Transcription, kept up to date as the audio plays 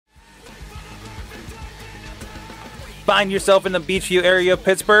Find yourself in the Beachview area of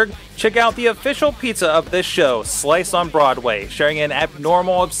Pittsburgh? Check out the official pizza of this show, Slice on Broadway, sharing an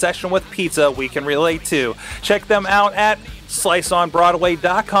abnormal obsession with pizza we can relate to. Check them out at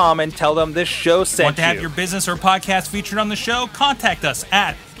sliceonbroadway.com and tell them this show sent you. Want to have your business or podcast featured on the show? Contact us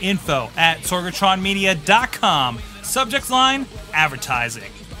at info@sorgatronmedia.com. Subject line,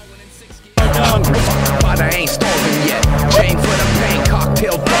 advertising. But I ain't starving yet. Chain for the pain,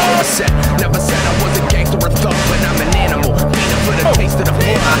 cocktail bar set. Never said I was a gangster or thug, but I'm an animal. Feeding for the taste of the fly.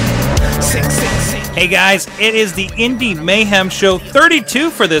 Hey guys, it is the Indie Mayhem Show 32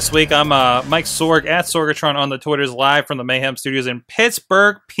 for this week. I'm Mike Sorg at Sorgatron on the Twitters, live from the Mayhem Studios in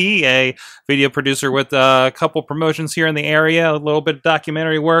Pittsburgh, PA. Video producer with a couple promotions here in the area, a little bit of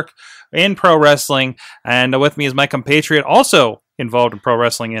documentary work in pro wrestling, and with me is my compatriot, also involved in pro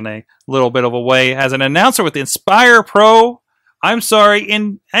wrestling in a little bit of a way, as an announcer with Inspire Pro. I'm sorry,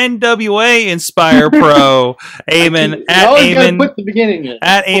 in NWA Inspire Pro. Eamon at Eamon. Put the beginning in.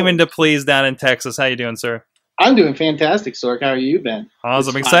 At Eamon to Please down in Texas. How you doing, sir? I'm doing fantastic, Sork. How are you, Ben?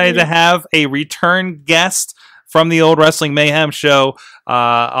 Awesome. Excited to have a return guest from the old Wrestling Mayhem show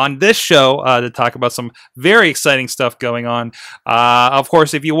on this show to talk about some very exciting stuff going on. Of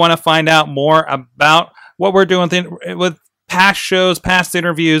course, if you want to find out more about what we're doing with past shows, past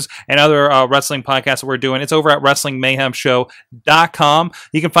interviews, and other wrestling podcasts that we're doing, it's over at WrestlingMayhemShow.com.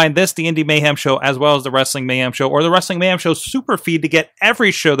 You can find this, the Indie Mayhem Show, as well as the Wrestling Mayhem Show, or the Wrestling Mayhem Show super feed to get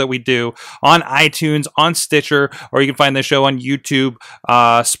every show that we do on iTunes, on Stitcher, or you can find the show on YouTube,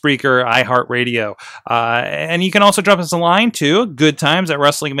 Spreaker, iHeartRadio. And you can also drop us a line to Good Times at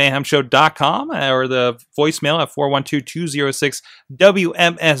WrestlingMayhemShow.com, or the voicemail at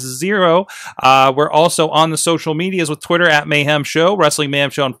 412-206-WMS0. We're also on the social medias with Twitter at Mayhem Show, Wrestling Mayhem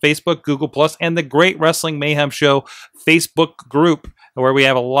Show on Facebook, Google+, and the Great Wrestling Mayhem Show Facebook group, where we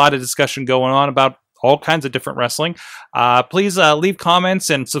have a lot of discussion going on about all kinds of different wrestling. Please leave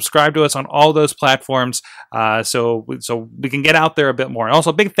comments and subscribe to us on all those platforms so we can get out there a bit more. And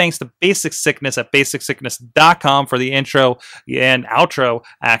also, big thanks to Basic Sickness at basicsickness.com for the intro and outro,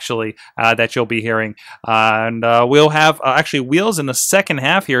 actually, that you'll be hearing. And we'll have, actually, Wheels in the second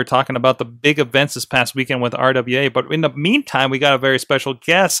half here talking about the big events this past weekend with RWA. But in the meantime, we got a very special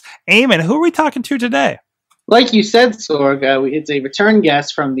guest. Eamon, who are we talking to today? Like you said, Sorg, it's a return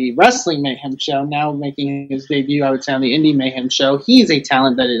guest from the Wrestling Mayhem Show, now making his debut, I would say, on the Indie Mayhem Show. He's a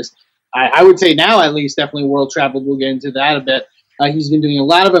talent that is, I would say now at least, definitely world traveled. We'll get into that a bit. He's been doing a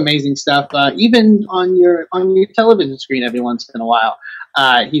lot of amazing stuff, even on your television screen every once in a while.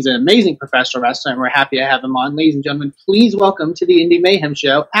 He's an amazing professional wrestler, and we're happy to have him on. Ladies and gentlemen, please welcome to the Indie Mayhem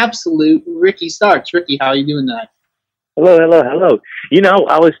Show, Absolute Ricky Starks. Ricky, how are you doing tonight? Hello. You know,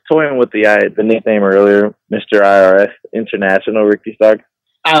 I was toying with the nickname earlier, Mr. IRS International Ricky Starks.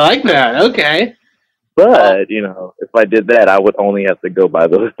 I like that. Okay. But, you know, if I did that, I would only have to go by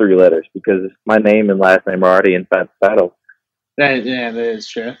those three letters because my name and last name are already in the title. That is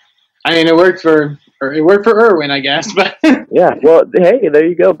true. I mean, it worked for Irwin, I guess. But yeah, well, hey, there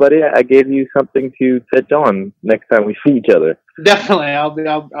you go, buddy. I gave you something to touch on next time we see each other. Definitely,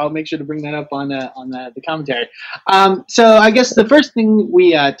 I'll make sure to bring that up on the commentary. So I guess the first thing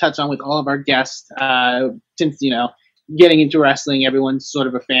we touch on with all of our guests, since getting into wrestling, everyone's sort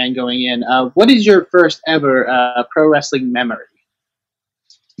of a fan going in. What is your first ever pro wrestling memory?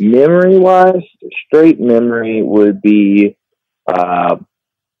 Memory-wise, straight memory would be.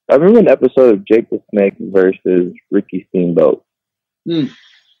 I remember an episode of Jake the Snake versus Ricky Steamboat. I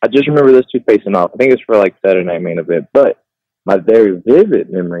just remember those two facing off. I think it's for like Saturday Night Main Event. But my very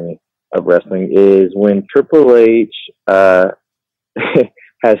vivid memory of wrestling is when Triple H has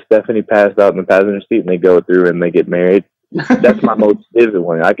Stephanie passed out in the passenger seat and they go through and they get married. That's my most vivid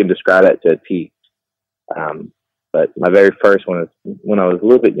one. I can describe that to a T. But my very first one is when I was a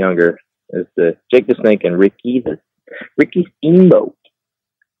little bit younger. Is the Jake the Snake and Ricky Steamboat.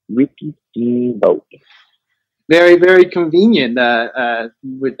 Ricky Steamboat. Very, very convenient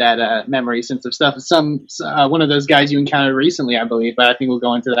with that memory sense of stuff. One of those guys you encountered recently, I believe, but I think we'll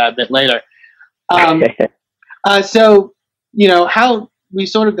go into that a bit later. So, how we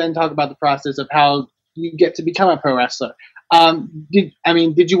sort of then talk about the process of how you get to become a pro wrestler.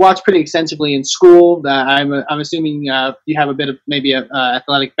 Did you watch pretty extensively in school? I'm assuming you have a bit of maybe a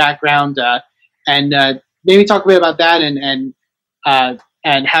athletic background, and maybe talk a bit about that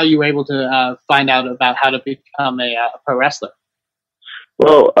and how you were able to find out about how to become a pro wrestler.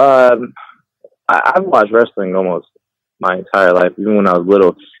 Well, I've watched wrestling almost my entire life, even when I was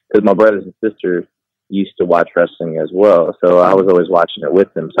little, because my brothers and sisters used to watch wrestling as well. So I was always watching it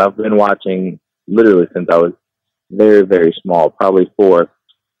with them. So I've been watching literally since I was very, very small, probably 4.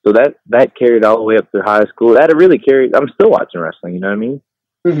 So that carried all the way up through high school. That really carried. I'm still watching wrestling. You know what I mean?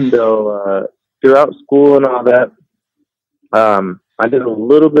 Mm-hmm. So throughout school and all that, I did a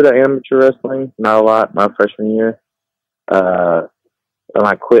little bit of amateur wrestling, not a lot, my freshman year. And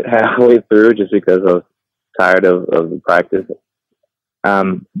I quit halfway through just because I was tired of the practice.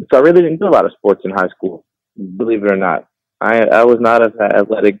 So I really didn't do a lot of sports in high school, believe it or not. I was not an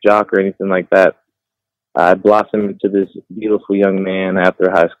athletic jock or anything like that. I blossomed into this beautiful young man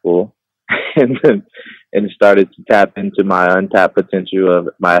after high school and started to tap into my untapped potential of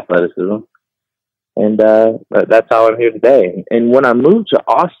my athleticism. And that's how I'm here today. And when I moved to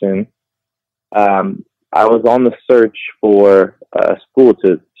Austin, I was on the search for a school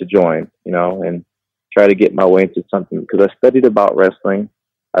to join, you know, and try to get my way into something, because I studied about wrestling.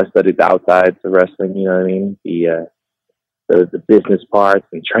 I studied the outsides of wrestling, you know what I mean? The business parts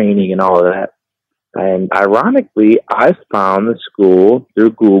and training and all of that. And ironically, I found the school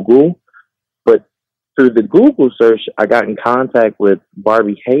through Google, but through the Google search, I got in contact with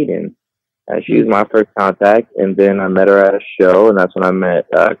Barbie Hayden. She was my first contact, and then I met her at a show, and that's when I met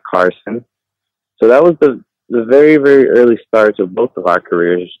Carson. So that was the very, very early starts of both of our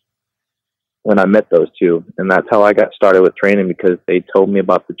careers when I met those two. And that's how I got started with training, because they told me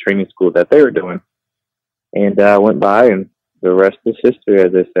about the training school that they were doing. And I went by, and the rest is history,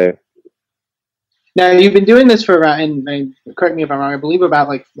 as they say. Now, you've been doing this for around, and correct me if I'm wrong, I believe about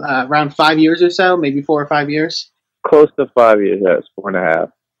around 5 years or so, maybe 4 or 5 years? Close to 5 years, yes,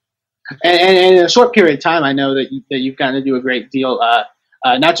 4.5. And in a short period of time, I know that you've gotten to do a great deal,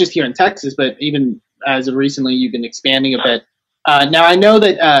 not just here in Texas, but even as of recently, you've been expanding a bit. Now, I know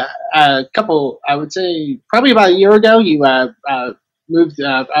that I would say probably about a year ago, you moved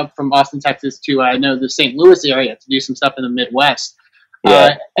up from Austin, Texas to, I know, the St. Louis area to do some stuff in the Midwest.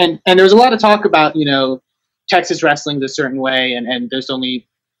 Yeah. And there was a lot of talk about, you know, Texas wrestling a certain way, and there's only,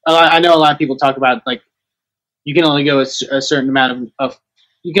 I know a lot of people talk about, like, you can only go a certain amount of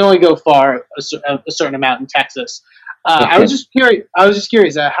you can only go far a certain amount in Texas. Okay. I was just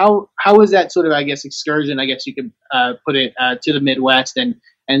curious. How was that sort of, I guess, excursion? I guess you could put it to the Midwest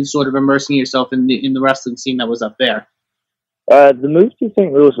and sort of immersing yourself in the wrestling scene that was up there. The move to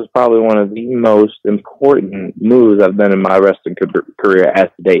St. Louis was probably one of the most important moves I've done in my wrestling career as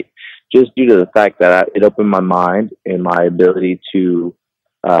to date, just due to the fact that it opened my mind and my ability to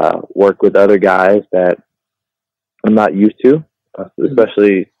work with other guys that I'm not used to,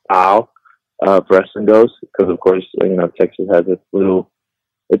 especially style of wrestling goes, because of course, you know, Texas has its little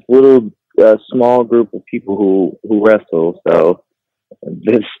small group of people who wrestle, so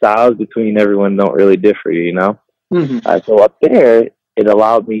the styles between everyone don't really differ, you know. Mm-hmm. So up there, it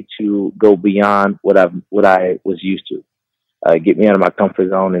allowed me to go beyond what I was used to, get me out of my comfort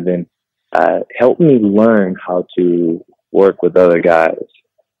zone, and then help me learn how to work with other guys.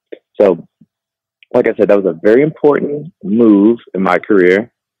 So, like I said, that was a very important move in my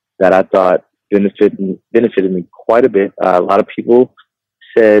career that I thought benefited me quite a bit. A lot of people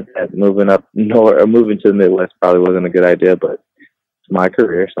said that moving to the Midwest probably wasn't a good idea, but it's my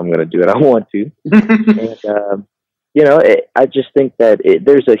career, so I'm going to do what I want to. And, you know, I just think that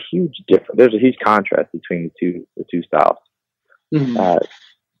there's a huge difference. There's a huge contrast between the two styles. Mm-hmm.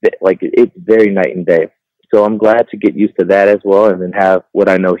 It's very night and day. So I'm glad to get used to that as well, and then have what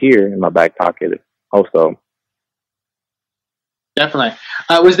I know here in my back pocket also. Definitely.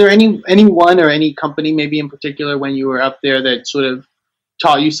 Was there anyone or any company maybe in particular when you were up there that sort of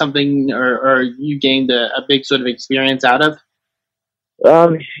taught you something, or you gained a big sort of experience out of?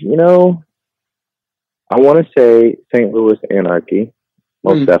 You know, I want to say St. Louis Anarchy.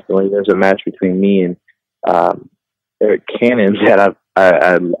 Most definitely. There's a match between me and Eric Cannon that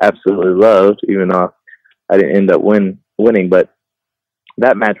I absolutely loved, even though I didn't end up winning. But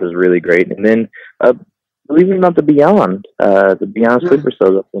that match was really great. And then, believe it or not, the Beyond Sleeper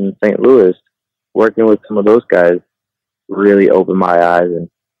Cells up in St. Louis, working with some of those guys really opened my eyes. And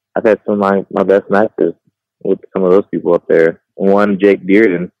I've had some of my best matches with some of those people up there. One, Jake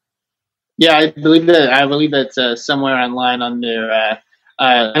Bearden. Yeah, I believe that's somewhere online on their.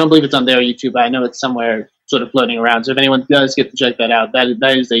 I don't believe it's on their YouTube, but I know it's somewhere sort of floating around. So if anyone does get to check that out,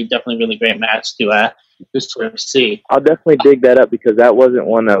 that is a definitely really great match to just sort of see. I'll definitely dig that up, because that wasn't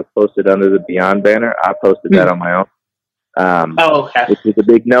one that was posted under the Beyond banner. I posted that on my own. Okay. Which was a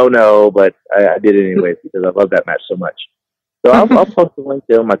big no, but I did it anyways because I love that match so much. So I'll post the link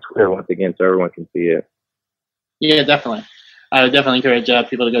there on my Twitter once again so everyone can see it. Yeah, definitely. I would definitely encourage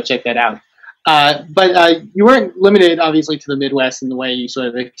people to go check that out. But you weren't limited, obviously, to the Midwest in the way you sort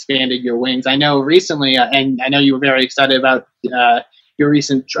of expanded your wings. I know recently, and I know you were very excited about your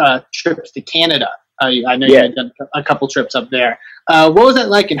recent trips to Canada. I know you had done a couple trips up there. What was that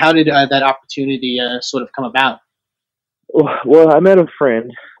like, and how did that opportunity sort of come about? Well, I met a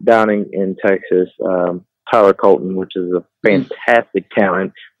friend down in Texas, Tyler Colton, which is a fantastic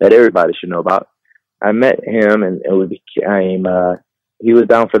talent that everybody should know about. I met him, and he was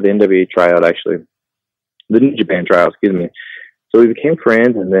down for the NWA tryout, actually, the New Japan tryout, excuse me. So we became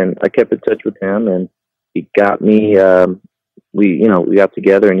friends, and then I kept in touch with him, and he got me. We got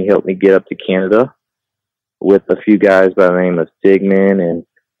together, and he helped me get up to Canada with a few guys by the name of Stigman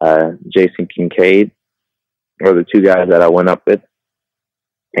and Jason Kincaid, or the two guys that I went up with.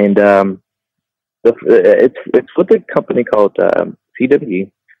 And it's with a company called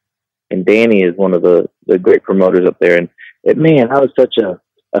CWE, and Danny is one of the great promoters up there. And that was such a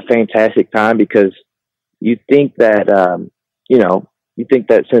fantastic time, because you think that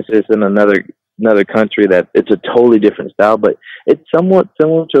since it's in another country that it's a totally different style, but it's somewhat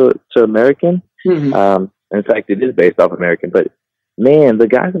similar to American. Mm-hmm. In fact, it is based off American, but man, the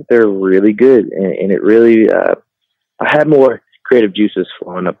guys up there are really good, and it really, I had more creative juices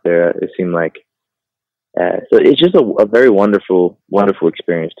flowing up there, it seemed like. So it's just a very wonderful, wonderful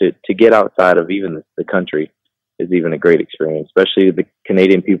experience to get outside of even the country is even a great experience, especially the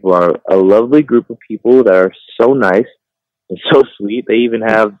Canadian people are a lovely group of people that are so nice and so sweet. They even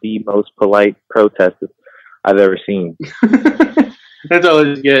have the most polite protesters I've ever seen. That's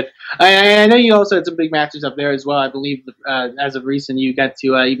always good. I know you also had some big matches up there as well. I believe as of recent, you got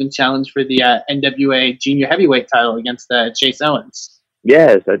to even challenge for the NWA Junior Heavyweight title against Chase Owens.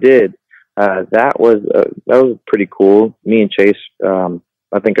 Yes, I did. That was pretty cool. Me and Chase,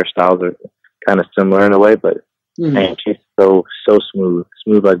 I think our styles are kind of similar in a way, but man, Chase is so smooth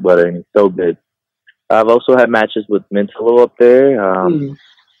like butter, and he's so good. I've also had matches with Mintolo up there,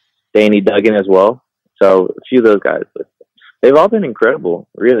 Danny Duggan as well. So a few of those guys, but they've all been incredible,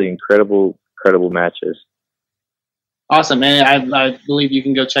 really incredible matches. Awesome, man. I believe you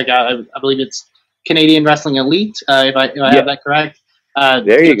can go check out, I believe it's Canadian Wrestling Elite, if I have that correct.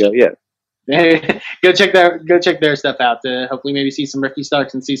 There you go, yeah. Go check their stuff out to hopefully maybe see some Ricky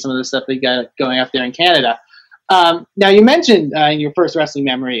Starks and see some of the stuff they got going up there in Canada. Now, you mentioned in your first wrestling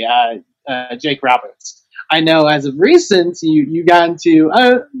memory, Jake Roberts. I know as of recent, you got into,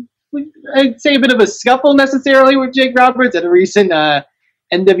 I'd say, a bit of a scuffle necessarily with Jake Roberts at a recent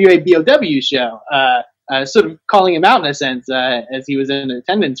NWA BOW show, sort of calling him out in a sense as he was in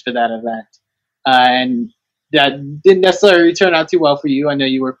attendance for that event. And that didn't necessarily turn out too well for you. I know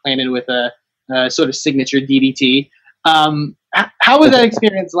you were planning with a sort of signature DDT. How was that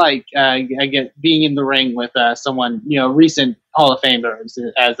experience like, being in the ring with someone, recent Hall of Famer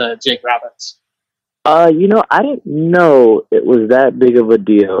as Jake Roberts? I didn't know it was that big of a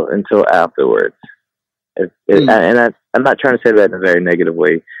deal until afterwards. And I'm not trying to say that in a very negative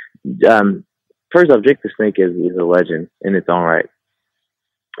way. First off, Jake the Snake is a legend in its own right.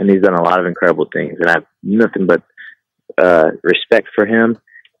 And he's done a lot of incredible things. And I have nothing but respect for him.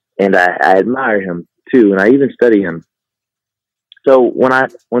 And I admire him, too. And I even study him. So when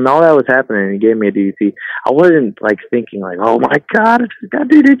all that was happening and he gave me a DDT, I wasn't thinking oh my God, I just got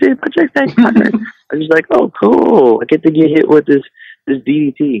DDT by Jake Snake. I was just like, oh cool, I get to get hit with this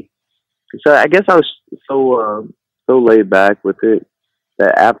DDT. So I guess I was so laid back with it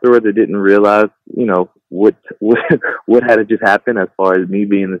that afterwards I didn't realize, what had just happened as far as me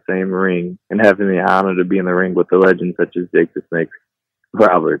being in the same ring and having the honor to be in the ring with a legend such as Jake the Snake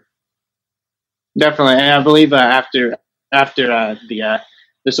Roberts. Definitely, and I believe after the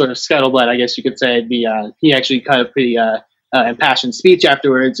sort of scuttlebutt, I guess you could say, he actually cut a pretty impassioned speech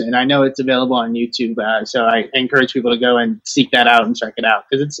afterwards, and I know it's available on YouTube. So I encourage people to go and seek that out and check it out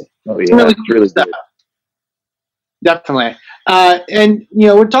because it's really cool stuff. Definitely. And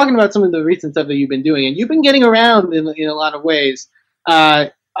we're talking about some of the recent stuff that you've been doing, and you've been getting around in a lot of ways.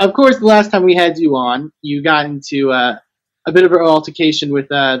 Of course, the last time we had you on, you got into a bit of an altercation with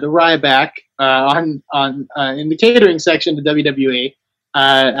the Ryback in the catering section of WWE.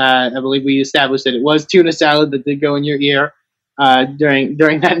 I believe we established that it was tuna salad that did go in your ear during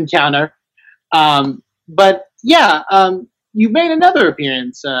that encounter. But yeah, you made another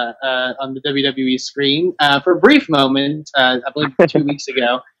appearance on the WWE screen for a brief moment, I believe 2 weeks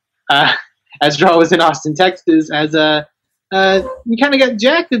ago, as Raw was in Austin, Texas. As you kind of got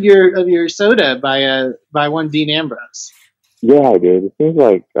jacked of your soda by one Dean Ambrose. Yeah, I did. It seems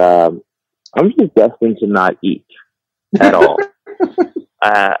like I'm just destined to not eat at all.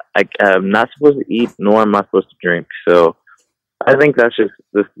 I'm not supposed to eat, nor am I supposed to drink. So I think this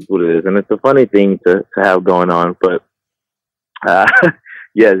is what it is. And it's a funny thing to have going on. But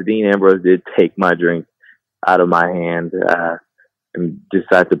yes, Dean Ambrose did take my drink out of my hand and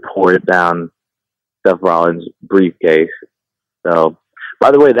decided to pour it down Seth Rollins' briefcase. So,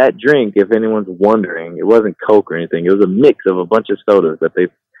 by the way, that drink, if anyone's wondering, it wasn't Coke or anything. It was a mix of a bunch of sodas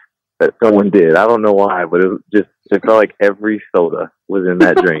that someone did. I don't know why, but it felt like every soda was in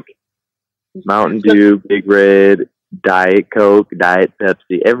that drink. Mountain Dew, Big Red, Diet Coke, Diet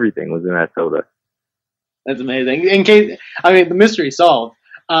Pepsi, everything was in that soda. That's amazing. The mystery solved.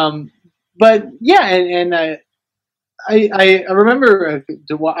 But yeah, and I remember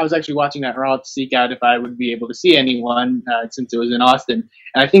I was actually watching that Raw to seek out if I would be able to see anyone since it was in Austin,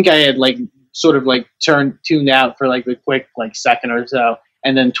 and I think I had tuned out for like a quick second or so,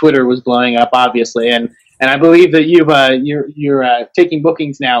 and then Twitter was blowing up, obviously, and I believe that you're taking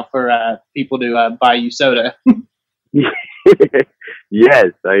bookings now for people to buy you soda.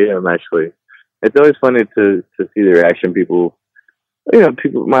 Yes, I am actually. It's always funny to see the reaction people,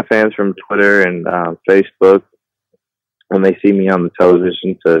 my fans from Twitter and Facebook, when they see me on the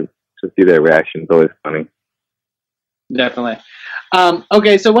television to see their reaction. It's always funny. Definitely.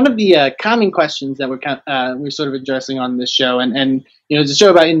 Okay, so one of the common questions that we're sort of addressing on this show, and it's a show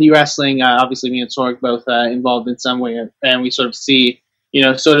about indie wrestling. Obviously, me and Sorg both involved in some way, and we sort of see,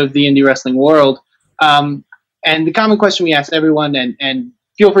 sort of the indie wrestling world. And the common question we ask everyone, and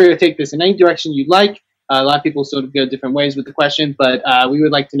feel free to take this in any direction you'd like. A lot of people sort of go different ways with the question, but we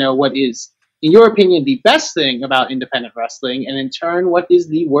would like to know what is, in your opinion, the best thing about independent wrestling, and in turn, what is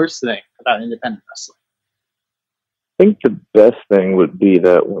the worst thing about independent wrestling? I think the best thing would be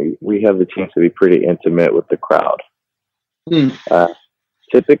that we have the chance to be pretty intimate with the crowd.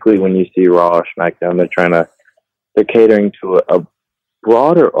 Typically, when you see Raw or SmackDown, they're catering to a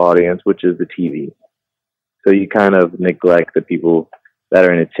broader audience, which is the TV. So you kind of neglect the people that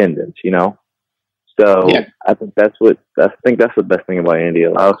are in attendance, So yeah. I think that's the best thing about indie.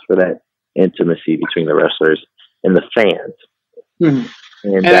 It allows for that intimacy between the wrestlers and the fans. Mm-hmm.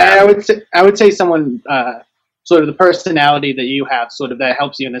 And I would say someone sort of the personality that you have, sort of that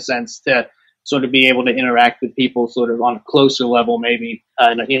helps you in a sense to sort of be able to interact with people sort of on a closer level, maybe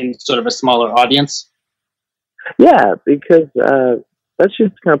in sort of a smaller audience. Yeah, because that's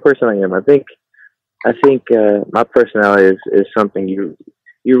just the kind of person I am. I think my personality is something you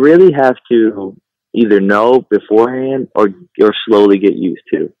really have to either know beforehand or slowly get used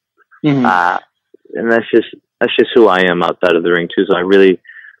to. Mm-hmm. And that's just who I am outside of the ring too. So I'm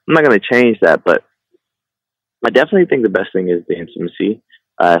not going to change that, but I definitely think the best thing is the intimacy.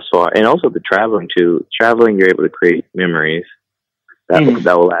 And also the traveling too. Traveling, you're able to create memories that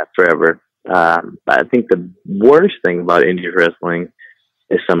will last forever. But I think the worst thing about indie wrestling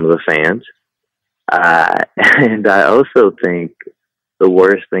is some of the fans. And I also think the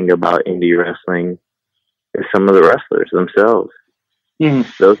worst thing about indie wrestling is some of the wrestlers themselves. Mm-hmm.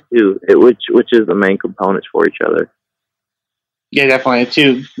 Those two, which is the main components for each other. Yeah, definitely.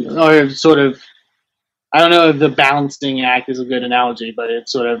 Too, or sort of, I don't know if the balancing act is a good analogy, but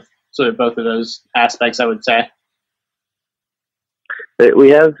it's sort of both of those aspects, I would say. I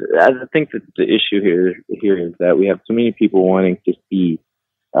think that the issue here is that we have too many people wanting to see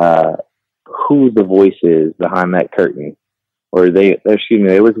who the voice is behind that curtain, or they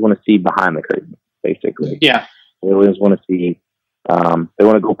always want to see behind the curtain, basically. Yeah. They always want to see, they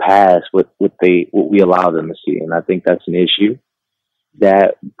want to go past what we allow them to see. And I think that's an issue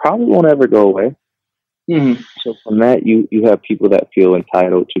that probably won't ever go away. Mm-hmm. So from that, you have people that feel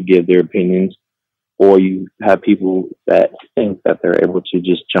entitled to give their opinions, or you have people that think that they're able to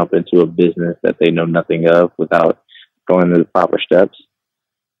just jump into a business that they know nothing of without going through the proper steps.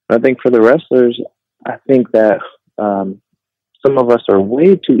 I think for the wrestlers, I think that some of us are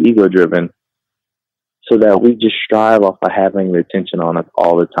way too ego-driven, so that we just strive off of having the attention on us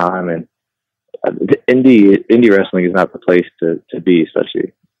all the time. And indie wrestling is not the place to be,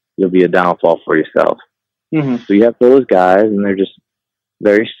 especially. You'll be a downfall for yourself. Mm-hmm. So you have those guys, and they're just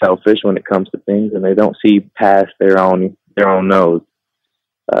very selfish when it comes to things, and they don't see past their own nose.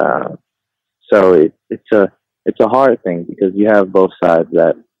 So it's a hard thing, because you have both sides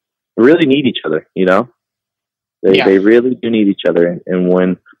that really need each other. They really do need each other, and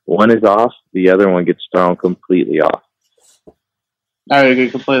when one is off, the other one gets thrown completely off. I would agree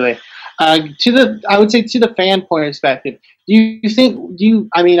completely. I would say to the fan point perspective,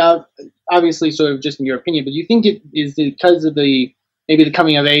 obviously sort of just in your opinion, but do you think it is because of maybe the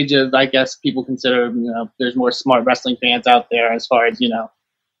coming of age of, I guess people consider, there's more smart wrestling fans out there as far as,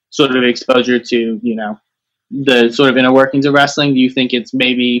 sort of exposure to, the sort of inner workings of wrestling? Do you think it's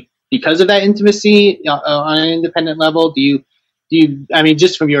maybe because of that intimacy on an independent level? Do you,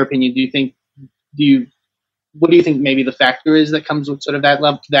 just from your opinion, what do you think maybe the factor is that comes with sort of that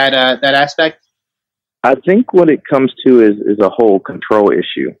level, that aspect? I think what it comes to is a whole control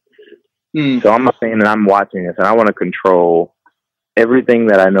issue. So I'm not saying that I'm watching this and I want to control everything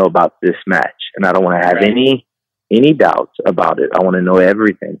that I know about this match, and I don't want to have any doubts about it. I want to know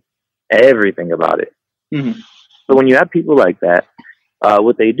everything about it. Mm-hmm. So when you have people like that,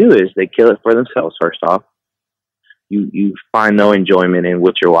 what they do is they kill it for themselves. First off, you find no enjoyment in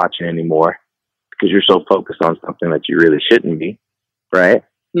what you're watching anymore because you're so focused on something that you really shouldn't be, right?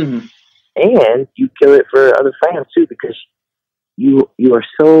 Mm-hmm. And you kill it for other fans too, because you are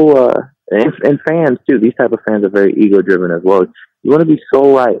so and fans too. These type of fans are very ego driven as well. You want to be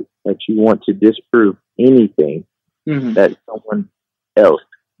so right that you want to disprove anything that someone else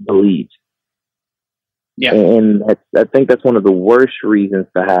believes. Yeah, and I think that's one of the worst reasons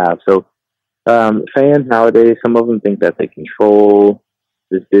to have. So fans nowadays, some of them think that they control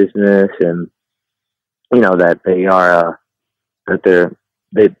this business, and that they are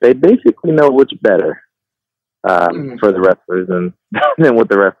they basically know what's better for the wrestlers than what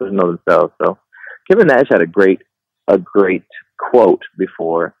the wrestlers know themselves. So Kevin Nash had a great quote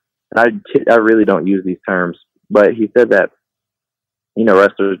before, and I really don't use these terms, but he said that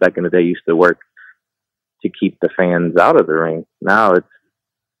wrestlers back in the day used to work to keep the fans out of the ring. Now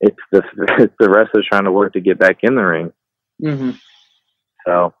it's the wrestlers trying to work to get back in the ring. Mm-hmm.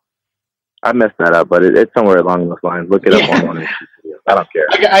 So I messed that up, but it's somewhere along those lines. Look it up on one of these videos. I don't care.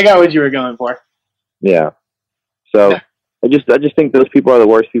 I got what you were going for. Yeah. So I just think those people are the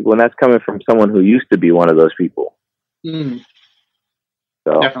worst people, and that's coming from someone who used to be one of those people. Mm.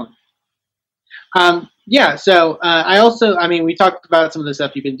 So definitely. So we talked about some of the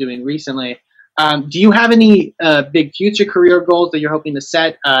stuff you've been doing recently. Do you have any big future career goals that you're hoping to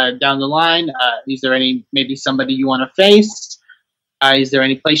set down the line? Is there maybe somebody you want to face? Is there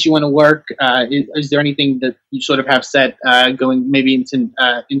any place you want to work? Is there anything that you sort of have set going maybe into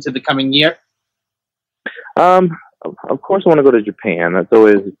the coming year? Of course, I want to go to Japan. That's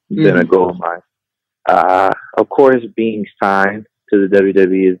always been a goal of mine. Of course, being signed to the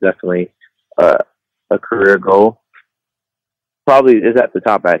WWE is definitely a career goal. Probably is at the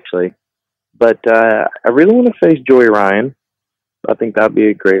top, actually. But I really want to face Joey Ryan. I think that'd be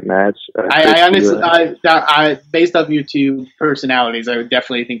a great match. I honestly, based off your two personalities, I would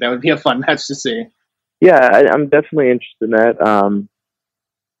definitely think that would be a fun match to see. Yeah, I'm definitely interested in that.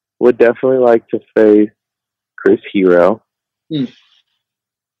 Would definitely like to face Chris Hero. That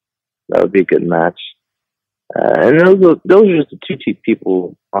would be a good match. And those are just the two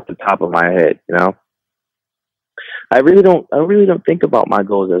people off the top of my head, I really don't think about my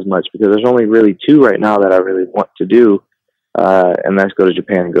goals as much because there's only really two right now that I really want to do, and that's go to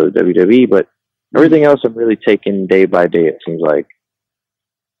Japan and go to WWE. But everything else I'm really taking day by day. It seems like.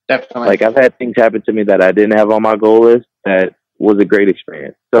 Definitely. Like I've had things happen to me that I didn't have on my goal list that was a great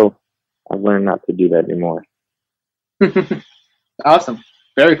experience. So I've learned not to do that anymore. Awesome.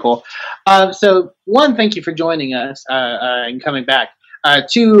 Very cool. So one, thank you for joining us and coming back.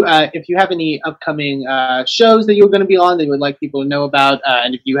 Two, if you have any upcoming shows that you're going to be on that you would like people to know about,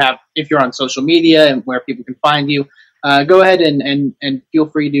 and if you're on social media and where people can find you, go ahead and feel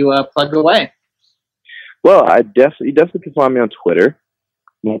free to plug away. Well, you definitely can find me on Twitter.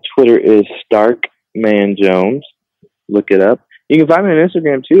 My Twitter is StarkManJones. Look it up. You can find me on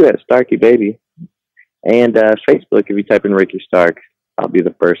Instagram too at StarkyBaby, and Facebook. If you type in Ricky Stark, I'll be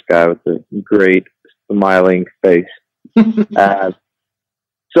the first guy with the great smiling face.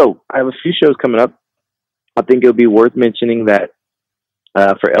 So I have a few shows coming up. I think it'll be worth mentioning that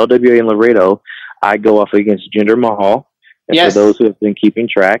for LWA in Laredo, I go off against Jinder Mahal. And for those who have been keeping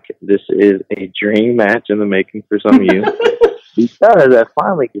track, this is a dream match in the making for some of you. Because I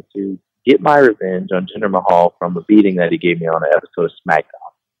finally get to get my revenge on Jinder Mahal from the beating that he gave me on an episode of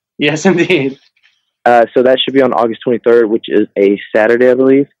SmackDown. Yes, indeed. So that should be on August 23rd, which is a Saturday, I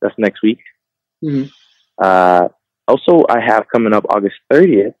believe. That's next week. Mm-hmm. Also, I have coming up August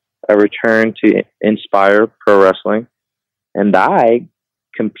 30th, a return to Inspire Pro Wrestling, and I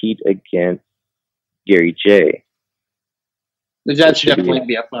compete against Gary J. That should definitely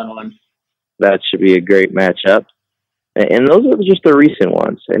be a fun one. That should be a great matchup. And those are just the recent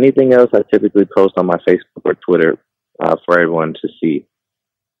ones. Anything else I typically post on my Facebook or Twitter for everyone to see.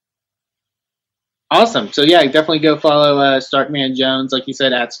 Awesome. So yeah, definitely go follow Starkman Jones, like you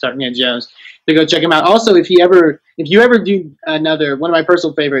said, at Starkman Jones. To go check him out. Also, if you ever do another one of my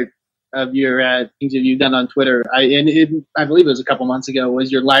personal favorite of your things that you've done on Twitter, I believe it was a couple months ago,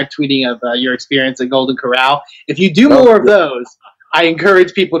 was your live tweeting of your experience at Golden Corral. If you do more of those, I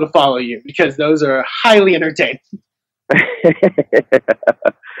encourage people to follow you because those are highly entertaining.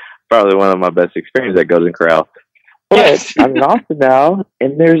 Probably one of my best experiences at Golden Corral. But I'm in Austin now,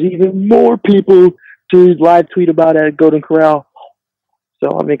 and there's even more people to live tweet about at Golden Corral.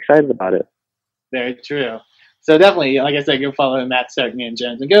 So I'm excited about it. Very true. So definitely, like I said, go follow Matt Starkman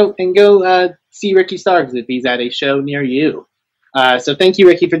Jones and go see Ricky Starks if he's at a show near you. So thank you,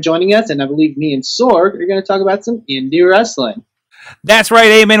 Ricky, for joining us, and I believe me and Sorg are going to talk about some indie wrestling. That's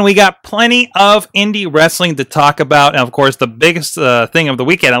right, Eamon. We got plenty of indie wrestling to talk about, and of course, the biggest thing of the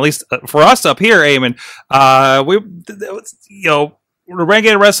weekend, at least for us up here, Eamon, the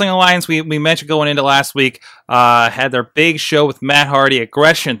Renegade Wrestling Alliance, we mentioned going into last week, had their big show with Matt Hardy,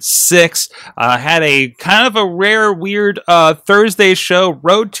 Aggression 6, had a kind of a rare, weird Thursday show,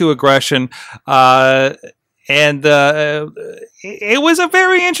 Road to Aggression, and it was a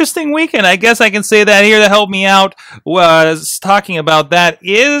very interesting weekend. I guess I can say that here to help me out was talking about that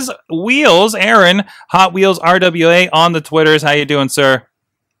is Wheels, Aaron, Hot Wheels RWA on the Twitters. How you doing, sir?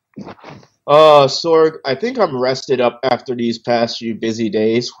 Sorg, I think I'm rested up after these past few busy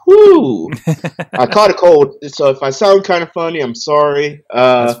days. Woo! I caught a cold, so if I sound kind of funny, I'm sorry.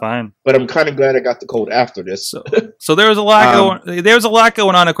 That's fine. But I'm kind of glad I got the cold after this. So there was a lot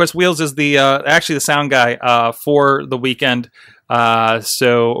going on. Of course, Wheels is the actually the sound guy for the weekend.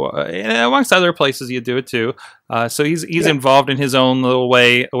 So amongst other places, you do it too. So he's involved in his own little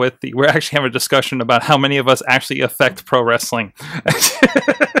way with we're actually having a discussion about how many of us actually affect pro wrestling.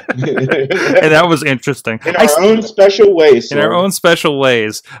 And that was interesting. In our own special ways. In our own special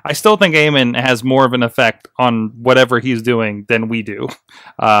ways. I still think Eamon has more of an effect on whatever he's doing than we do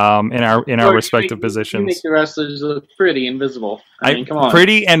in our respective positions. You make the wrestlers look pretty invisible. I mean, come on.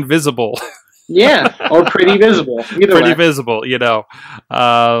 Pretty and visible. Yeah, or pretty visible. Either pretty way. Visible,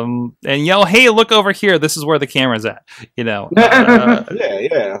 and yell, "Hey, look over here! This is where the camera's at."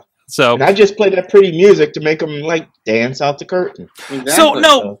 Yeah. So and I just played that pretty music to make them like dance out the curtain. Exactly. So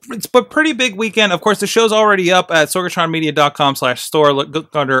no, but pretty big weekend. Of course, the show's already up at sorgatronmedia.com/store.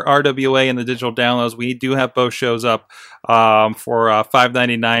 Look under RWA and the digital downloads. We do have both shows up for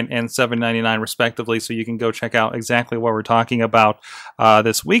 $5.99 and $7.99 respectively. So you can go check out exactly what we're talking about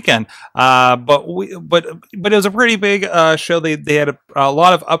this weekend. But it was a pretty big show. They had a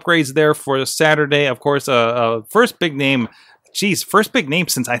lot of upgrades there for Saturday. Of course, first big name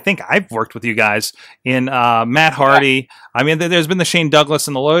since I think I've worked with you guys in Matt Hardy. I mean, there's been the Shane Douglas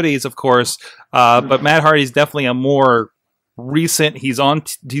and the Lodies, of course, but Matt Hardy's definitely a more recent. He's on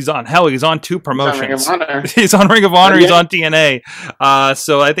two promotions. He's on Ring of Honor. He's on TNA.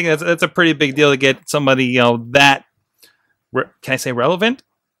 So I think that's a pretty big deal to get somebody that. Can I say relevant?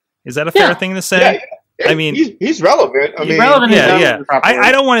 Is that a fair thing to say? Yeah. I mean, he's relevant. I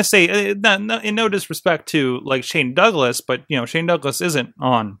don't want to say in no disrespect to like Shane Douglas, but Shane Douglas isn't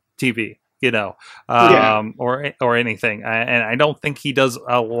on TV, or anything, and I don't think he does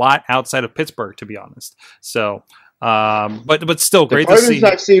a lot outside of Pittsburgh, to be honest. So, but still great to see.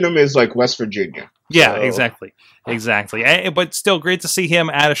 The I've seen him is like West Virginia. Yeah, exactly. But still great to see him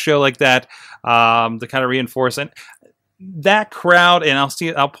at a show like that to kind of reinforce it. That crowd, and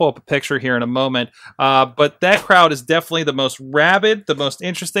I'll pull up a picture here in a moment, but that crowd is definitely the most rabid, the most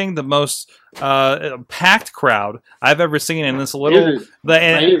interesting, the most packed crowd I've ever seen in this little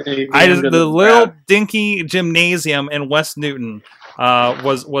dinky gymnasium in West Newton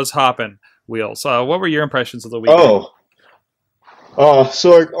was hopping. Wheels. What were your impressions of the weekend?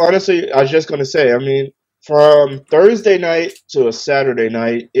 So honestly, I was just going to say, I mean, from Thursday night to a Saturday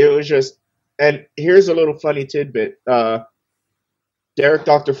night, it was just. And here's a little funny tidbit. Derek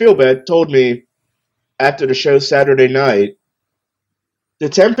Dr. Feelbad told me after the show Saturday night, the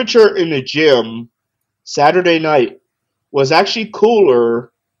temperature in the gym Saturday night was actually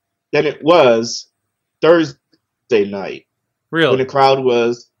cooler than it was Thursday night. Really? When the crowd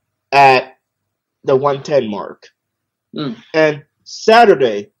was at the 110 mark. And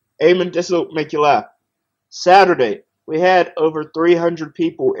Saturday, Eamon, this will make you laugh. Saturday, we had over 300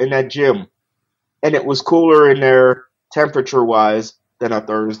 people in that gym. And it was cooler in there temperature-wise than a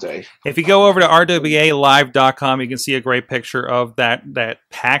Thursday. If you go over to rwalive.com, you can see a great picture of that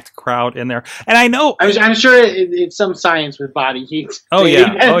packed crowd in there. And I know... I'm sure it's some science with body heat. Oh,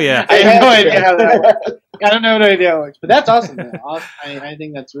 yeah. I have no idea how that works. I don't know what idea how it works. But that's awesome, man. I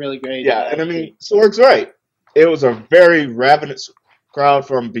think that's really great. Yeah, and I mean, Sorg's right. It was a very ravenous crowd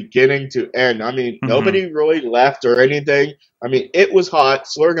from beginning to end. I mean, nobody really left or anything. I mean, it was hot.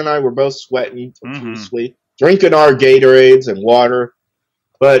 Sorg and I were both sweating profusely, drinking our Gatorades and water.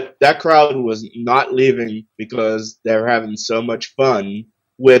 But that crowd was not leaving because they're having so much fun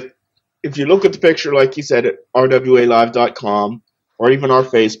with, if you look at the picture, like you said, at rwalive.com or even our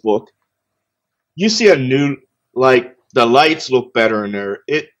Facebook, you see a new, like, the lights look better in there.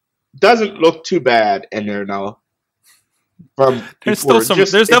 It doesn't look too bad in there now. There's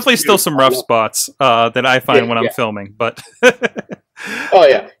definitely still some rough spots that I find when I'm filming, but oh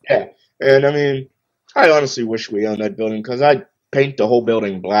yeah. And I mean, I honestly wish we owned that building because I'd paint the whole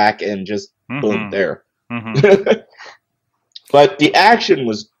building black and just boom there. But the action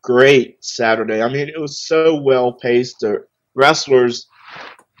was great Saturday. I mean, it was so well paced. The wrestlers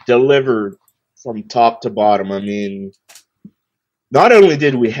delivered from top to bottom. I mean, not only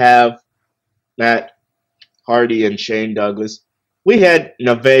did we have Matt Hardy and Shane Douglas, we had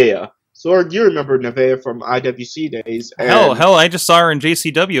Nevaeh. Sorg, you remember Nevaeh from IWC days. Hell, I just saw her in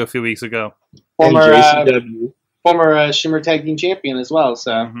JCW a few weeks ago. Former Shimmer Tag Team Champion as well.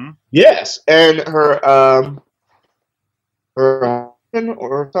 So yes, and her husband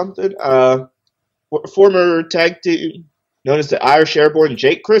or something, former tag team known as the Irish Airborne,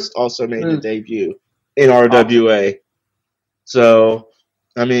 Jake Crist, also made a debut in RWA. So,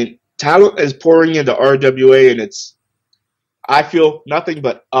 I mean, talent is pouring into RWA, and I feel nothing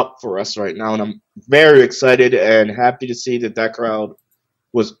but up for us right now, and I'm very excited and happy to see that crowd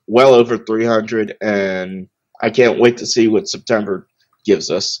was well over 300, and I can't wait to see what September gives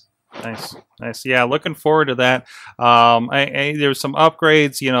us. Nice. Yeah, looking forward to that. There's some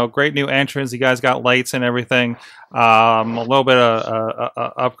upgrades, great new entrance. You guys got lights and everything. A little bit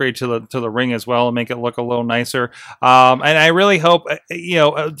of upgrade to the ring as well, and make it look a little nicer. And I really hope,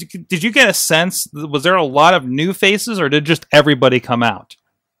 did you get a sense? Was there a lot of new faces, or did just everybody come out?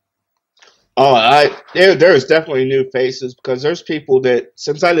 Oh, there's definitely new faces because there's people that,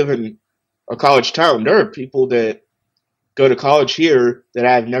 since I live in a college town, there are people that go to college here that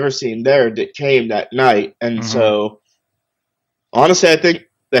I've never seen there that came that night. And so, honestly, I think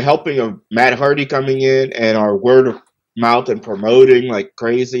the helping of Matt Hardy coming in and our word of mouth and promoting like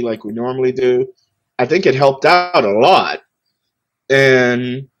crazy like we normally do, I think it helped out a lot.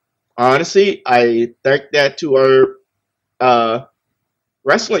 And honestly, I thank that to our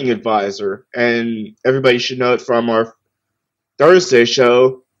wrestling advisor. And everybody should know it from our Thursday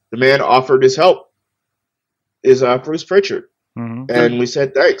show. The man offered his help is Bruce Pritchard. And we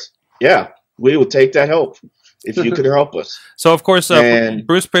said, thanks. Yeah, we will take that help if you could help us. So, of course,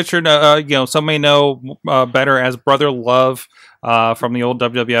 Bruce Pritchard, some may know better as Brother Love from the old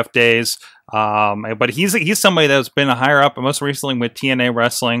WWF days. But he's somebody that's been a higher up, and most recently with TNA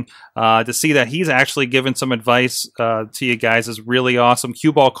Wrestling. To see that he's actually given some advice to you guys is really awesome.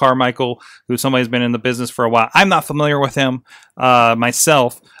 Cue Ball Carmichael, who's somebody who's been in the business for a while. I'm not familiar with him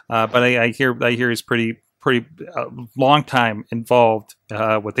myself, but I hear he's pretty long time involved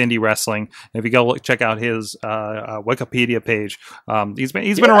with indie wrestling. If you go check out his Wikipedia page, he's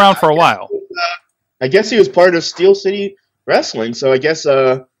been around for a while. I guess he was part of Steel City Wrestling, so I guess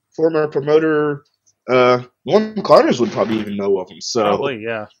former promoter Norm Connors would probably even know of him. So probably,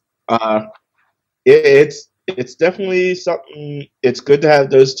 yeah. It's definitely something. It's good to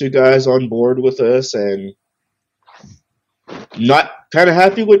have those two guys on board with us, and not kind of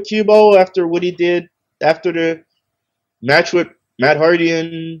happy with Cubo after what he did after the match with Matt Hardy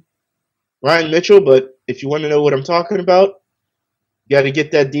and Ryan Mitchell. But if you want to know what I'm talking about, you got to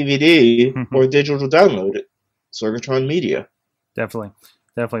get that DVD or digital download it. Sorgatron Media. Definitely,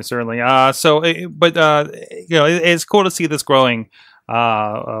 certainly. It's cool to see this growing,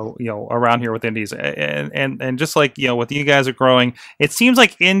 around here with indies, and just like with you guys are growing, it seems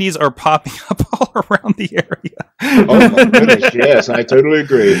like indies are popping up all around the area. Oh my goodness, yes, I totally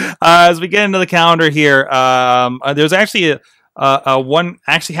agree. As we get into the calendar here, there's actually a one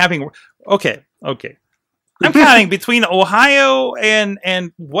actually having. Okay. I'm counting between Ohio and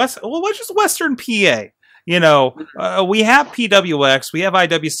West. Well, what's just Western PA? We have PWX, we have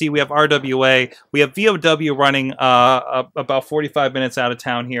IWC, we have RWA, we have VOW running about 45 minutes out of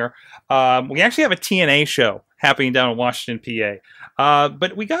town here. We actually have a TNA show happening down in Washington, PA.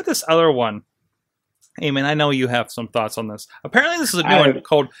 But we got this other one. Eamon, I know you have some thoughts on this. Apparently this is a new one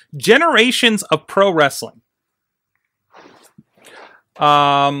called Generations of Pro Wrestling.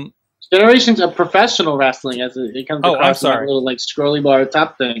 Generations of Professional Wrestling, as it comes across that little like scrolly bar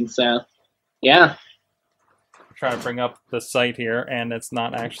top thing. So, yeah. Trying to bring up the site here, and it's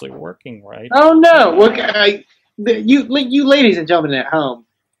not actually working right. Oh no! Look, you ladies and gentlemen at home,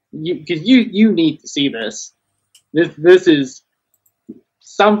 because you need to see this. This is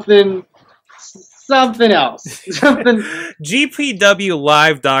something else.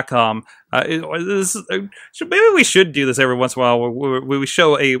 GPWlive.com. Maybe we should do this every once in a while. Where we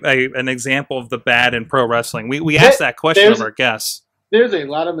show an example of the bad in pro wrestling. We ask that question of our guests. There's a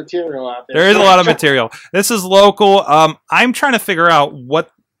lot of material out there. There is a lot of material. This is local. I'm trying to figure out what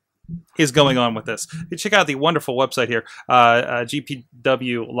is going on with this. You check out the wonderful website here,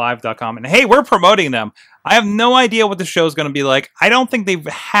 gpwlive.com. And hey, we're promoting them. I have no idea what the show is going to be like. I don't think they've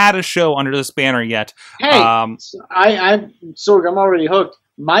had a show under this banner yet. Hey, I'm already hooked.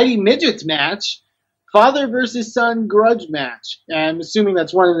 Mighty Midgets match father versus son grudge match. I'm assuming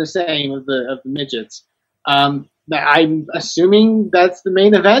that's one and the same of the midgets. I'm assuming that's the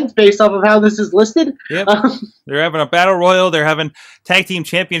main event based off of how this is listed. Yep. They're having a battle royal. They're having tag team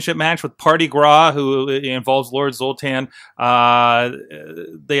championship match with Party Gras, who involves Lord Zoltan. They have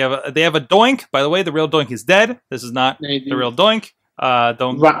a Doink. By the way, the real Doink is dead. This is not the real Doink.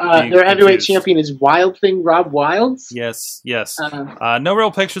 Their heavyweight champion is Wild Thing Rob Wilds. Yes. No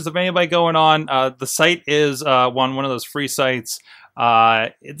real pictures of anybody going on. The site is one of those free sites.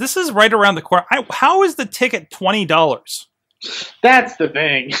 This is right around the corner. How is the ticket $20? That's the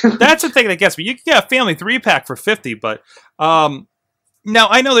thing. That's the thing that gets me. You can get a family 3-pack for $50, but now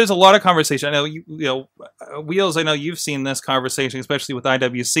I know there's a lot of conversation. I know you know Wheels. I know you've seen this conversation, especially with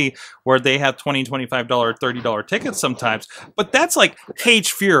IWC, where they have $20, $25, $30 tickets sometimes. But that's like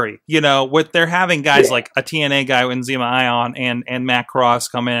Cage Fury, with they're having guys like a TNA guy in Zema Ion and Matt Cross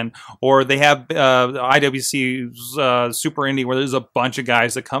come in, or they have IWC Super Indie where there's a bunch of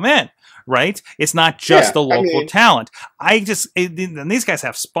guys that come in. Right? It's not just the local talent. And these guys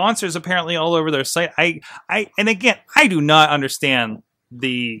have sponsors apparently all over their site. And again, I do not understand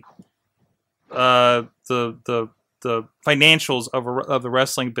the financials of the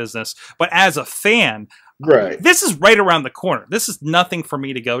wrestling business, but as a fan, right, this is right around the corner. This is nothing for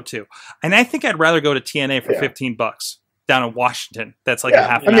me to go to, and I think I'd rather go to TNA for $15 down in Washington. That's like a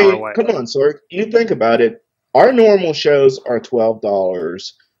half an hour away. Come on, Sorg. You think about it. Our normal shows are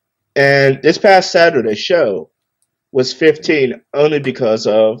 $12. And this past Saturday show was $15 only because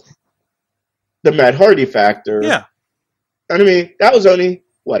of the Matt Hardy factor. Yeah. And I mean, that was only,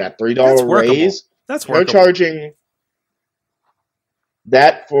 a $3 raise? That's workable. They're charging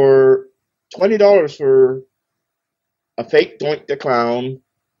that for $20 for a fake Doink the Clown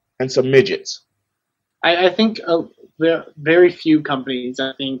and some midgets. I think there are very few companies.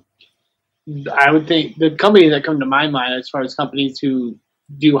 I would think the companies that come to my mind as far as companies who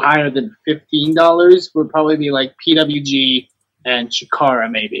do higher than $15 would probably be like PWG and Chikara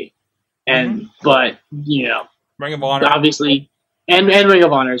maybe. But Ring of Honor obviously and Ring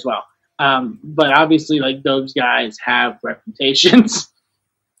of Honor as well. But obviously like those guys have reputations.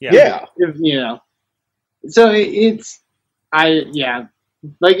 Yeah. So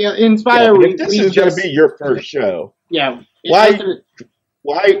like Inspire if this is going to be your first show. Yeah. Why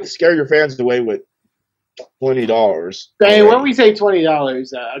scare your fans away with $20? Hey, when we say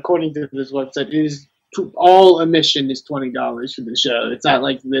 $20, according to this website, all admission is $20 for the show. It's not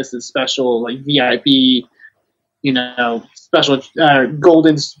like this is special, like VIP, special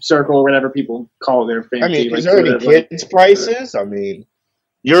golden circle or whatever people call their fancy. I mean, is there any kids' prices? I mean,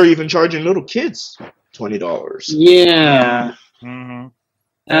 you're even charging little kids $20. Yeah. Mm-hmm.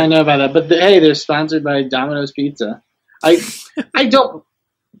 I don't know about that, but hey, they're sponsored by Domino's Pizza. I don't.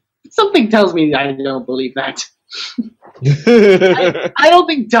 Something tells me I don't believe that. I don't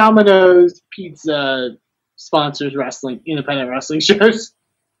think Domino's Pizza sponsors independent wrestling shows.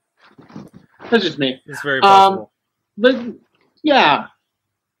 That's just me. It's very possible. But yeah,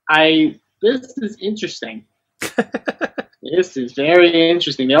 this is interesting. This is very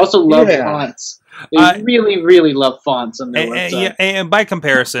interesting. They also love fonts. They really, really love fonts on their website. And by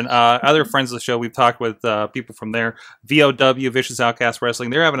comparison, other friends of the show, we've talked with people from there. VOW, Vicious Outcast Wrestling,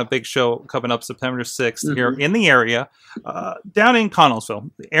 they're having a big show coming up September 6th here in the area, down in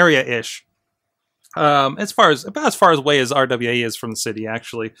Connellsville, area-ish. As far as away as RWA is from the city,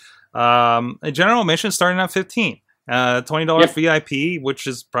 actually. A general admission starting at $15. $20 VIP, which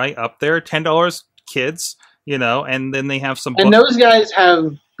is probably up there. $10 kids, and then they have some. And those guys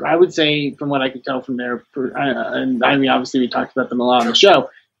have, I would say, from what I could tell from their, and I mean, obviously we talked about them a lot on the show.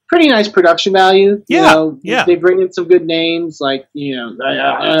 Pretty nice production value. They bring in some good names, like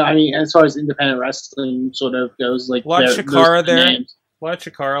I mean, as far as independent wrestling sort of goes, like a lot of Chikara there. Names. A lot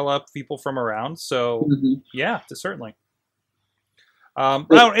of Chikara, a lot of people from around. So certainly.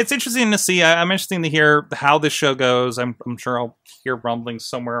 It's interesting to see. I'm interested to hear how this show goes. I'm sure I'll hear rumblings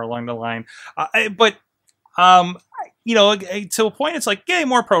somewhere along the line. But to a point, it's like,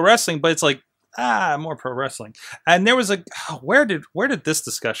 more pro wrestling, but it's like, more pro wrestling. And there was where did this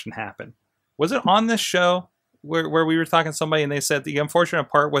discussion happen? Was it on this show where we were talking to somebody and they said the unfortunate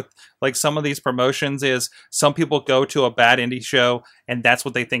part with like some of these promotions is some people go to a bad indie show and that's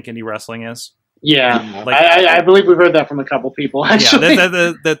what they think indie wrestling is? Yeah, I believe we've heard that from a couple people. Actually,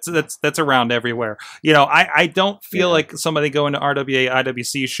 that's around everywhere. I don't feel like somebody going to RWA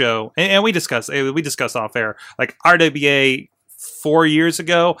IWC show, and we discussed off air, like RWA 4 years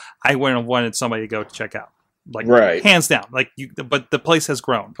ago. I wouldn't have wanted somebody to go check out, hands down. But the place has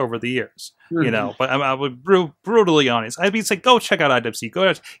grown over the years, But I would brutally honest. I'd be like, go check out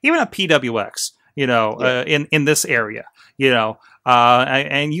IWC, even at PWX. in this area,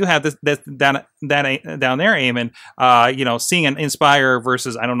 and you have this down there, Eamon, seeing an Inspire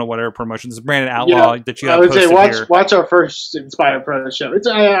versus I don't know whatever promotions, Branded Outlaw that you have. I would say here. watch our first Inspire Pro show.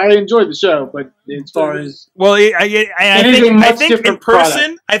 I enjoyed the show, but as far as I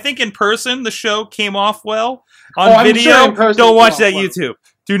think in person the show came off well. On video, don't watch that YouTube.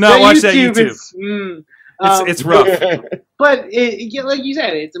 Do not watch that YouTube. It's rough. But like you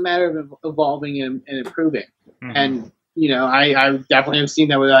said, it's a matter of evolving and improving. Mm-hmm. And I definitely have seen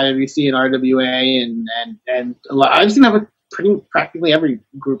that with IWC and RWA, and a lot. I've seen that with practically every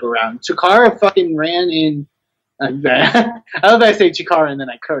group around. Chikara fucking ran in. I love that I say Chikara and then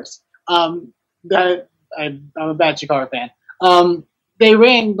I curse. I'm a bad Chikara fan. They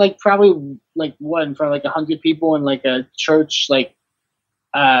ran probably one for 100 people in a church,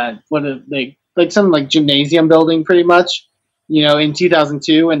 some gymnasium building pretty much, in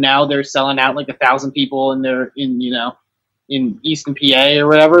 2002, and now they're selling out 1,000 people and they're in Eastern PA or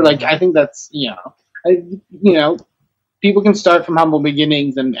whatever. I think that's, people can start from humble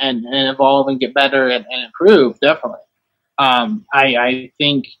beginnings and evolve and get better and improve, definitely. I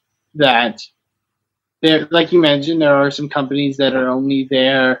think that there, like you mentioned, there are some companies that are only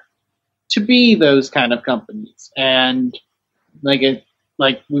there to be those kind of companies. And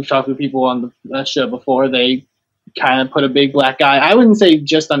we've talked with people on the show before, they kind of put a big black eye. I wouldn't say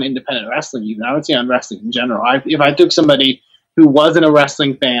just on independent wrestling even. I would say on wrestling in general. If I took somebody who wasn't a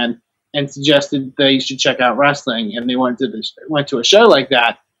wrestling fan and suggested they should check out wrestling and they went to a show like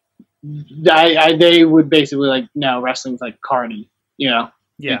that, they would basically no, wrestling's carny, Yeah.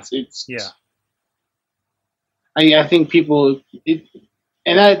 It's I think people, and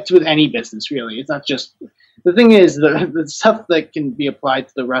that's with any business really. It's not just, the thing is the stuff that can be applied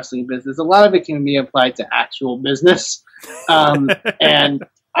to the wrestling business, a lot of it can be applied to actual business. And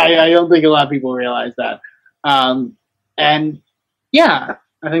I don't think a lot of people realize that. And yeah,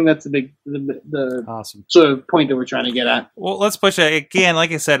 I think that's the awesome sort of point that we're trying to get at. Well, let's push it again.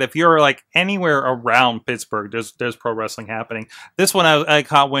 Like I said, if you're anywhere around Pittsburgh, there's pro wrestling happening. This one I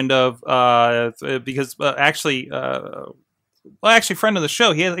caught wind of because friend of the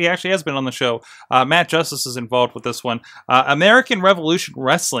show. He actually has been on the show. Matt Justice is involved with this one. American Revolution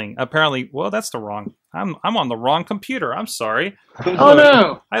Wrestling. Apparently, that's the wrong. I'm on the wrong computer. I'm sorry. Oh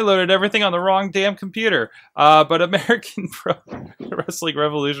no! I loaded everything on the wrong damn computer. But American Pro Wrestling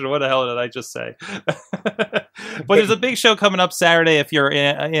Revolution. What the hell did I just say? But there's a big show coming up Saturday if you're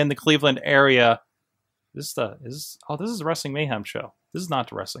in the Cleveland area. This is the Wrestling Mayhem show. This is not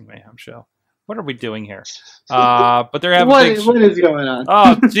the Wrestling Mayhem show. What are we doing here? But they're having what is going on?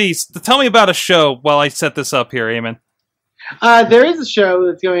 Oh, geez. Tell me about a show while I set this up here, Eamon. There is a show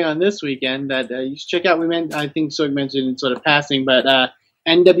that's going on this weekend that you should check out. I think Sorg mentioned in sort of passing, but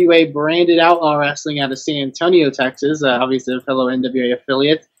NWA Branded Outlaw Wrestling out of San Antonio, Texas, obviously a fellow NWA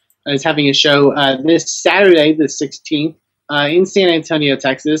affiliate, is having a show this Saturday, the 16th, in San Antonio,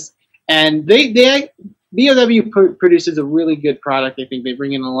 Texas. And BOW produces a really good product. I think they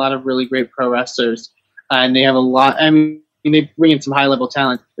bring in a lot of really great pro wrestlers, and they have a lot. They bring in some high-level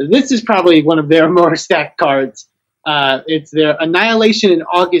talent. This is probably one of their more stacked cards. It's their Annihilation in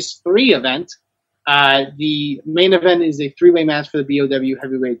August 3 event. The main event is a three-way match for the BOW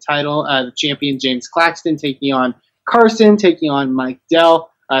heavyweight title. The champion, James Claxton, taking on Carson, taking on Mike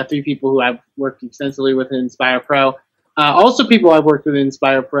Dell, three people who I've worked extensively with in Inspire Pro. Also people I've worked with in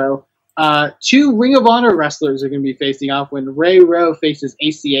Inspire Pro. Two Ring of Honor wrestlers are going to be facing off when Ray Rowe faces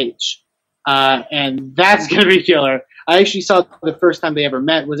ACH. And that's going to be killer. I actually saw the first time they ever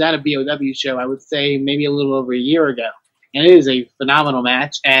met was at a BOW show, I would say maybe a little over a year ago. And it is a phenomenal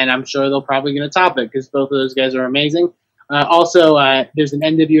match, and I'm sure they're probably going to top it because both of those guys are amazing. Also, there's an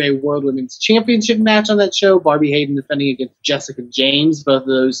NWA World Women's Championship match on that show. Barbie Hayden defending against Jessica James, both of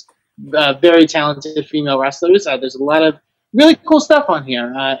those very talented female wrestlers. There's a lot of really cool stuff on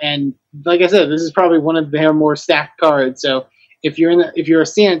here. And like I said, this is probably one of their more stacked cards. So if you're a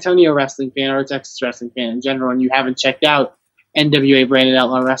San Antonio wrestling fan or a Texas wrestling fan in general, and you haven't checked out NWA Branded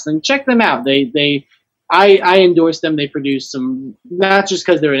Outlaw Wrestling, check them out. I endorse them. They produce some, not just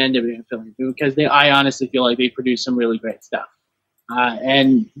because they're an NWA affiliate, but because I honestly feel like they produce some really great stuff.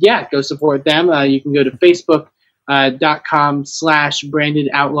 And yeah, go support them. You can go to Facebook.com/Branded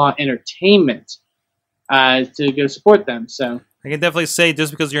Outlaw Entertainment to go support them. So I can definitely say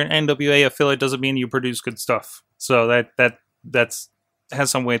just because you're an NWA affiliate doesn't mean you produce good stuff. So that's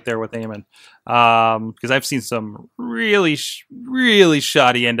has some weight there with Eamon. Because I've seen some really, really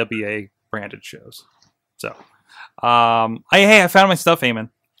shoddy NWA branded shows. So, I found my stuff, Eamon.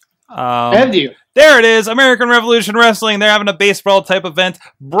 Have you? There it is, American Revolution Wrestling. They're having a baseball type event,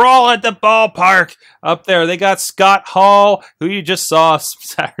 Brawl at the Ballpark up there. They got Scott Hall, who you just saw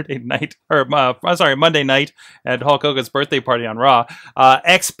Monday night at Hulk Hogan's birthday party on Raw.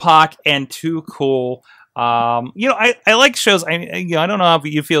 X-Pac and Too Cool. I like shows. I don't know how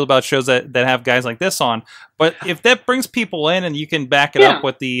you feel about shows that have guys like this on, but if that brings people in and you can back it up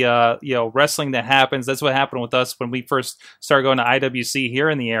with the wrestling that happens, that's what happened with us when we first started going to IWC here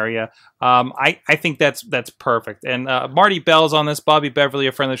in the area. I think that's perfect. And Marty Bell's on this, Bobby Beverly,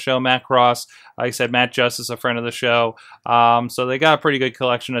 a friend of the show, Matt Cross, like I said, Matt Justice, a friend of the show. So they got a pretty good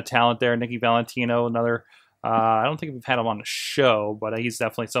collection of talent there. Nikki Valentino, another. I don't think we've had him on the show, but he's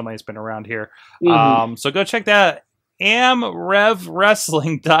definitely somebody who's been around here. So go check that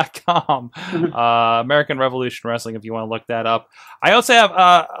amrevwrestling.com. American Revolution Wrestling, if you want to look that up. I also have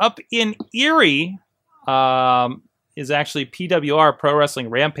up in Erie is actually PWR, Pro Wrestling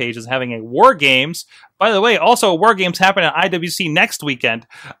Rampage, is having a War Games. By the way, also War Games happen at IWC next weekend,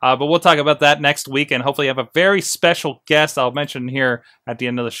 but we'll talk about that next week, and hopefully have a very special guest I'll mention here at the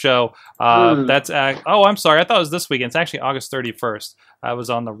end of the show. That's I'm sorry, I thought it was this weekend. It's actually August 31st. I was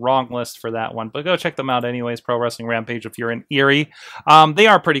on the wrong list for that one, but go check them out anyways, Pro Wrestling Rampage, if you're in Erie. They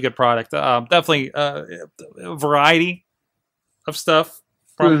are a pretty good product. Definitely a variety of stuff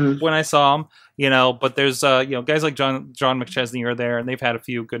from when I saw them, but there's guys like John McChesney are there, and they've had a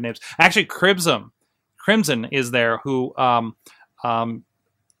few good names. Actually, Crimson is there, who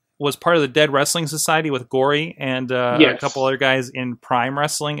was part of the Dead Wrestling Society with Gory and a couple other guys in Prime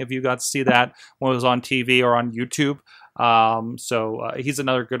Wrestling, if you got to see that when it was on TV or on YouTube. So he's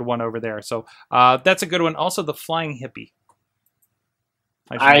another good one over there. So that's a good one. Also, the Flying Hippie.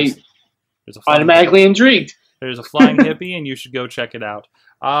 Automatically intrigued. There's a Flying Hippie, and you should go check it out.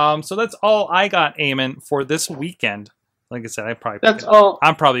 So that's all I got, Eamon, for this weekend. Like I said, I'm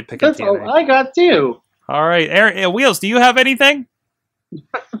probably picking That's TNA. all I got too. All right, Aaron, Wheels, do you have anything?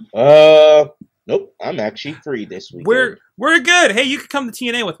 Nope. I'm actually free this week. We're good. Hey, you can come to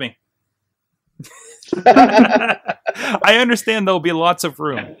TNA with me. I understand there'll be lots of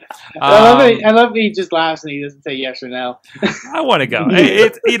room. I love that he just laughs and he doesn't say yes or no. I want to go.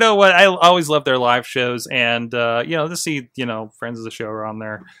 You know what? I always love their live shows, and to see friends of the show are on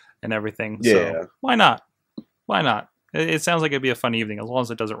there and everything. Yeah. So why not? Why not? It sounds like it'd be a fun evening as long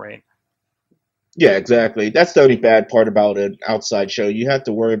as it doesn't rain. Yeah, exactly. That's the only bad part about an outside show. You have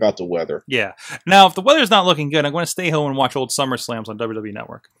to worry about the weather. Yeah. Now, if the weather's not looking good, I'm going to stay home and watch old SummerSlams on WWE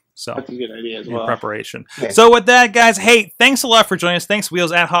Network. So that's a good idea as well. In preparation. Yeah. So with that, guys, hey, thanks a lot for joining us. Thanks,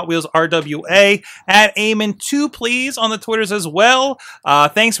 Wheels, at Hot Wheels RWA, at Eamon2, please, on the Twitters as well.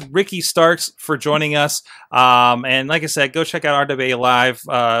 Thanks, Ricky Starks, for joining us. And like I said, go check out RWA Live.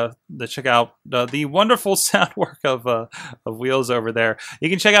 Check out the wonderful sound work of Wheels over there. You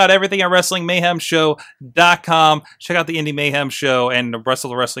can check out everything at WrestlingMayhemShow.com. Check out the Indie Mayhem Show and the rest of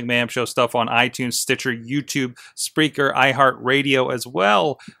the Wrestling Mayhem Show stuff on iTunes, Stitcher, YouTube, Spreaker, iHeartRadio as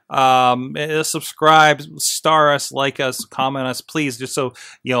well. Subscribe, star us, like us, comment us, please, just so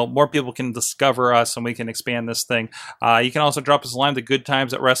more people can discover us and we can expand this thing. You can also drop us a line to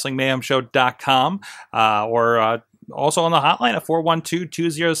goodtimes at WrestlingMayhemShow.com or also on the hotline at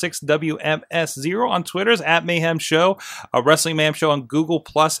 412-206-WMS0 on Twitter's at Mayhem Show, Wrestling Mayhem Show on Google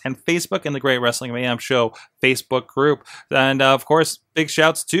Plus and Facebook, and the Great Wrestling Mayhem Show Facebook group. And of course, big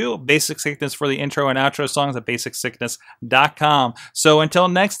shouts to Basic Sickness for the intro and outro songs at basicsickness.com. So until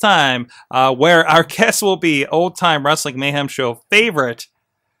next time, where our guest will be old time Wrestling Mayhem Show favorite,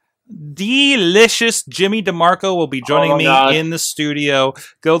 delicious Jimmy DeMarco will be joining me in the studio.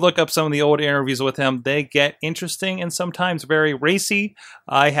 Go look up some of the old interviews with him. They get interesting and sometimes very racy.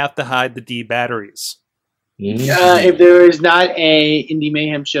 I have to hide the D batteries. If there is not a Indie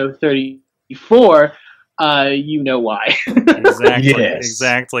Mayhem Show 34, you know why. Exactly. Yes.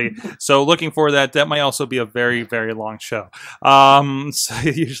 Exactly. So looking forward to that. That might also be a very, very long show. So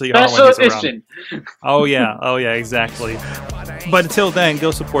usually Special edition. Oh yeah, exactly. But until then,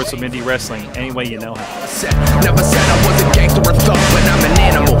 go support some indie wrestling any way you know how. Never said I was a gangster.